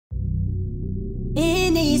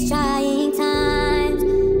these trying times,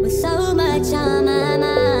 with so much on my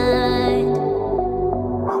mind,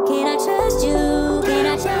 can I trust you? Can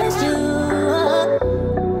I trust you?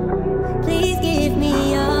 Please give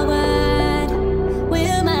me your word.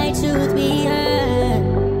 Will my truth be heard?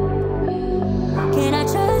 Can I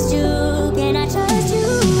trust you? Can I trust you?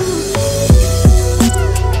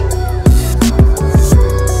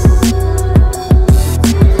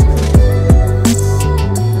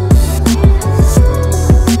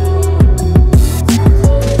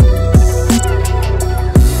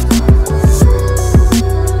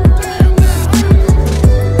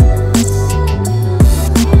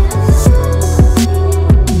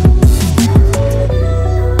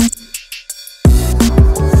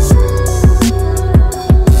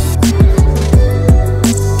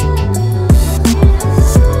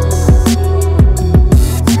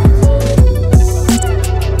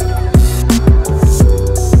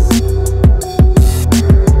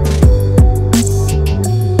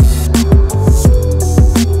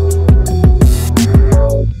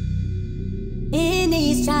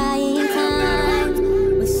 Trying times,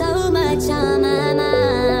 with so much on my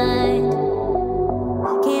mind,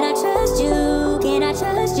 can I trust you? Can I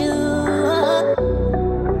trust you?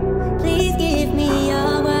 Please give me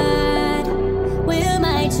your word. Will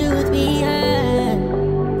my truth be heard?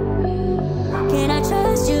 Can I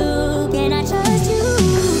trust you? Can I trust you?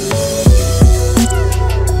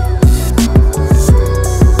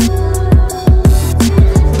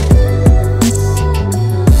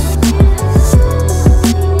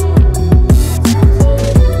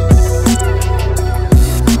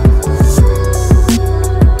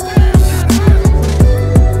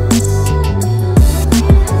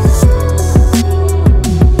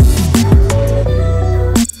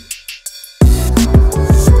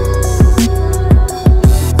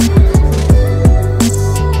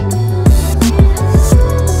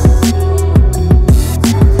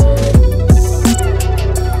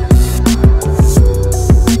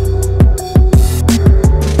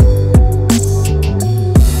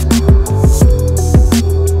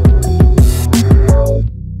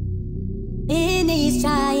 These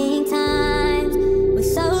trying times, with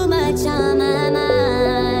so much on my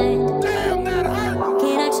mind,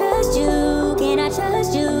 can I trust you? Can I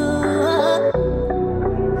trust you?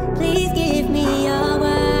 Please give me your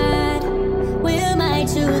word. Will my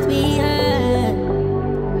truth be heard?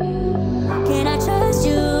 Can I trust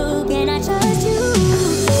you? Can I trust you?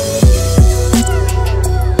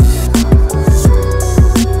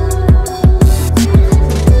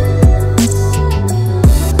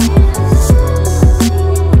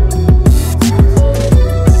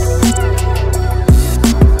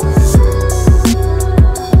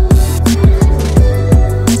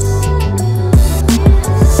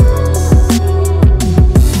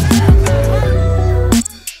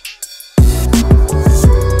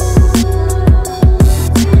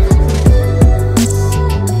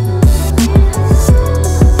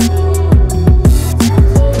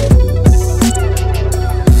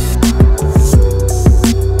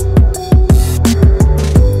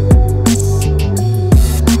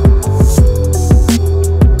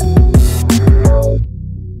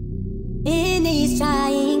 These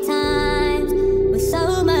trying times, with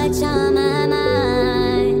so much on my mind.